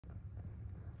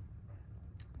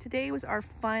Today was our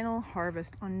final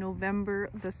harvest on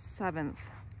November the 7th,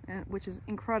 which is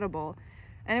incredible.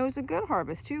 And it was a good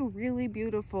harvest too, really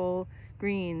beautiful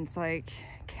greens like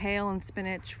kale and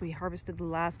spinach. We harvested the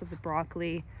last of the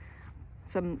broccoli.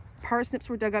 Some parsnips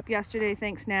were dug up yesterday,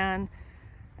 thanks Nan.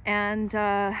 And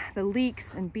the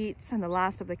leeks and beets and the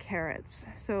last of the carrots.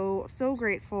 So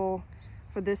grateful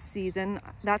for this season.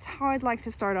 That's how I'd like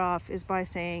to start off, is by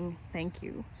saying thank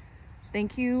you.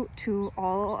 Thank you to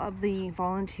all of the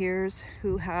volunteers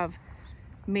who have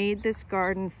made this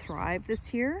garden thrive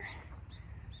this year,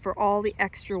 for all the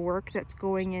extra work that's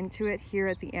going into it here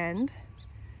at the end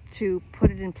to put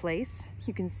it in place.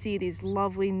 You can see these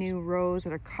lovely new rows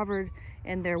that are covered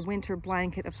in their winter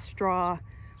blanket of straw.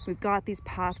 We've got these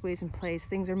pathways in place,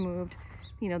 things are moved,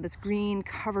 you know, this green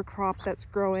cover crop that's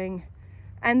growing.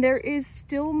 And there is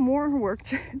still more work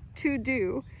to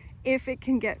do if it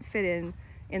can get fit in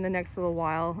the next little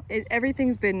while.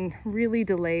 Everything's been really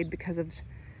delayed because of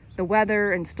the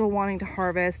weather and still wanting to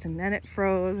harvest, and then it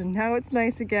froze and now it's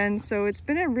nice again. So it's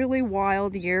been a really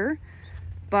wild year,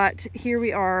 but here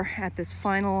we are at this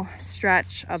final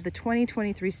stretch of the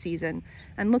 2023 season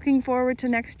and looking forward to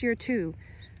next year too.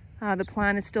 The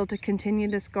plan is still to continue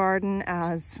this garden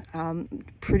as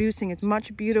producing as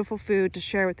much beautiful food to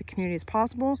share with the community as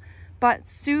possible. But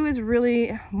Sue is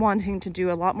really wanting to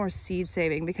do a lot more seed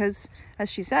saving because,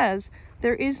 as she says,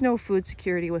 there is no food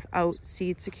security without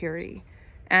seed security.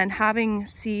 And having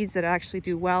seeds that actually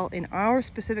do well in our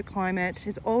specific climate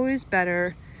is always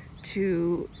better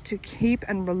to keep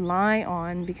and rely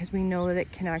on, because we know that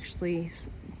it can actually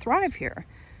thrive here.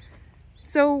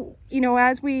 So, you know,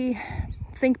 as we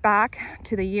think back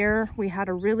to the year, we had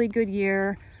a really good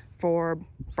year for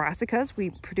brassicas.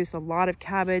 We produced a lot of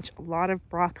cabbage, a lot of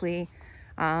broccoli.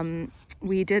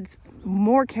 We did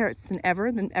more carrots than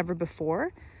ever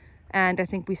before. And I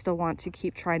think we still want to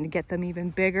keep trying to get them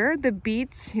even bigger. The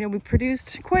beets, you know, we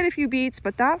produced quite a few beets,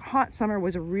 but that hot summer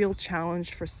was a real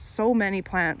challenge for so many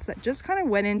plants that just kind of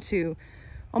went into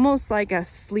almost like a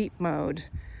sleep mode.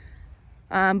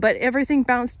 But everything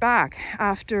bounced back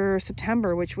after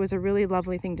September, which was a really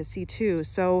lovely thing to see too.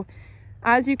 So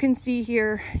as you can see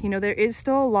here, you know, there is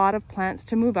still a lot of plants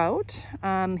to move out.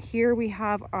 Here we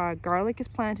have garlic is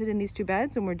planted in these two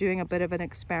beds, and we're doing a bit of an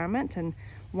experiment, and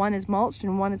one is mulched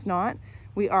and one is not.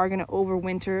 We are going to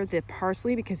overwinter the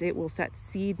parsley because it will set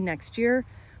seed next year.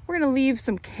 We're going to leave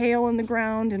some kale in the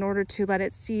ground in order to let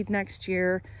it seed next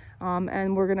year.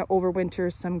 And we're going to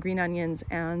overwinter some green onions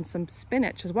and some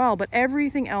spinach as well, but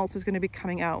everything else is going to be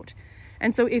coming out.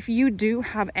 And so if you do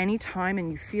have any time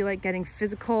and you feel like getting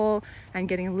physical and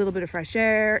getting a little bit of fresh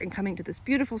air and coming to this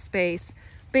beautiful space,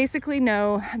 basically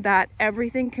know that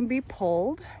everything can be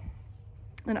pulled.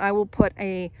 And I will put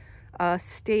a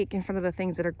stake in front of the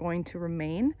things that are going to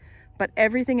remain, but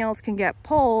everything else can get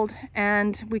pulled,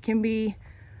 and we can be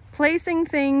placing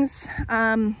things.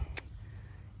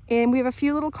 And we have a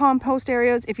few little compost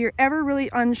areas. If you're ever really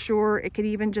unsure, it could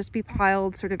even just be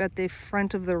piled sort of at the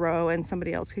front of the row, and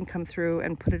somebody else can come through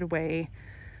and put it away.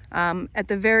 At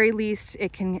the very least,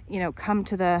 it can, you know, come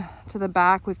to the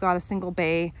back. We've got a single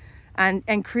bay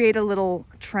and create a little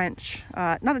trench,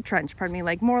 not a trench, pardon me,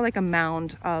 like more like a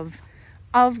mound of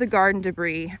the garden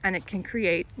debris, and it can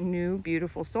create new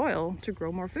beautiful soil to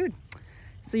grow more food.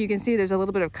 So you can see there's a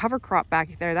little bit of cover crop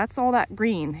back there. That's all that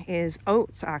green is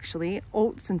oats, actually.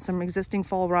 Oats and some existing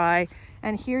fall rye.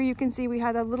 And here you can see we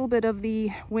had a little bit of the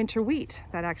winter wheat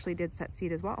that actually did set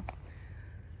seed as well.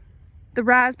 The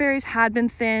raspberries had been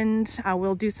thinned.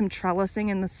 We'll do some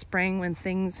trellising in the spring when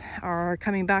things are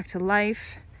coming back to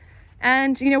life.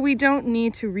 And, you know, we don't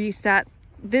need to reset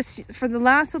this for the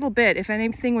last little bit. If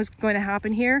anything was going to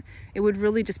happen here, it would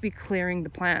really just be clearing the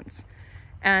plants.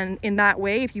 And in that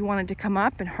way, if you wanted to come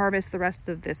up and harvest the rest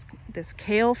of this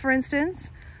kale, for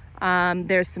instance,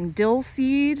 there's some dill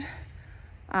seed.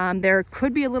 There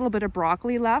could be a little bit of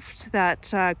broccoli left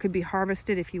that could be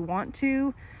harvested if you want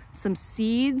to. Some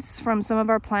seeds from some of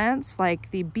our plants,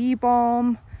 like the bee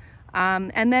balm.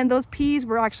 And then those peas,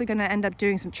 we're actually going to end up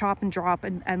doing some chop and drop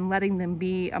and letting them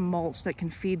be a mulch that can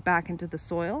feed back into the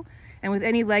soil. And with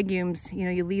any legumes, you know,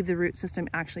 you leave the root system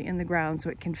actually in the ground so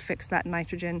it can fix that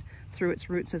nitrogen through its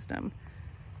root system.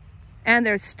 And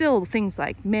there's still things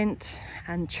like mint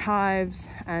and chives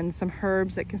and some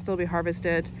herbs that can still be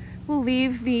harvested. We'll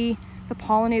leave the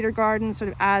pollinator garden sort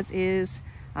of as is,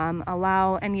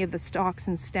 allow any of the stalks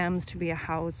and stems to be a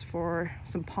house for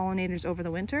some pollinators over the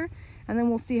winter, and then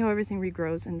we'll see how everything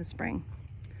regrows in the spring.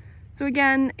 So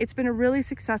again, it's been a really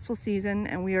successful season,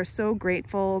 and we are so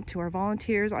grateful to our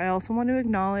volunteers. I also want to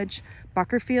acknowledge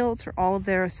Buckerfields for all of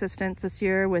their assistance this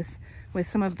year with with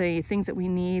some of the things that we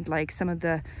need, like some of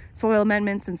the soil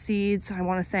amendments and seeds. I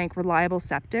want to thank Reliable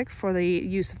Septic for the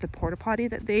use of the porta potty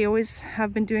that they always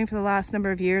have been doing for the last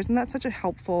number of years, and that's such a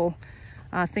helpful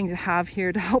thing to have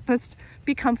here to help us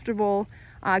be comfortable.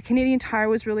 Canadian Tire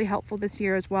was really helpful this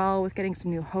year as well with getting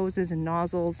some new hoses and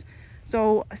nozzles.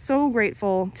 So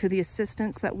grateful to the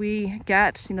assistance that we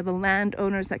get, you know, the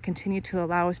landowners that continue to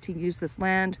allow us to use this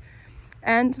land,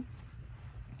 and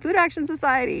Food Action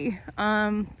Society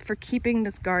for keeping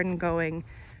this garden going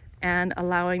and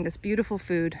allowing this beautiful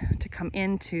food to come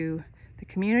into the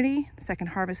community. The Second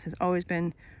Harvest has always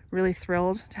been really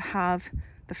thrilled to have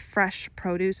the fresh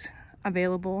produce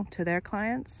available to their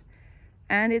clients,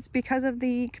 and it's because of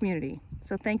the community.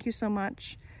 So thank you so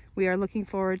much. We are looking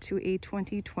forward to a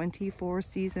 2024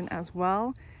 season as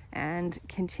well, and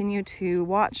continue to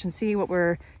watch and see what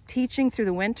we're teaching through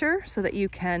the winter so that you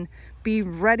can be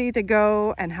ready to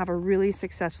go and have a really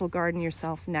successful garden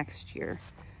yourself next year.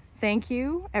 Thank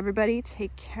you, everybody.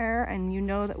 Take care, and you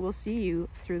know that we'll see you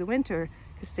through the winter.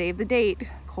 Save the date.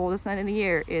 Coldest night of the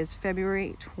year is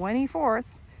February 24th,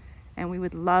 and we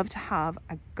would love to have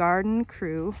a garden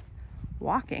crew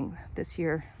walking this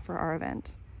year for our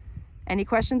event. Any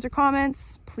questions or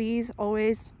comments, please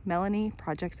always Melanie,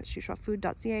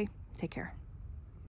 projects@shuswapfood.ca. Take care.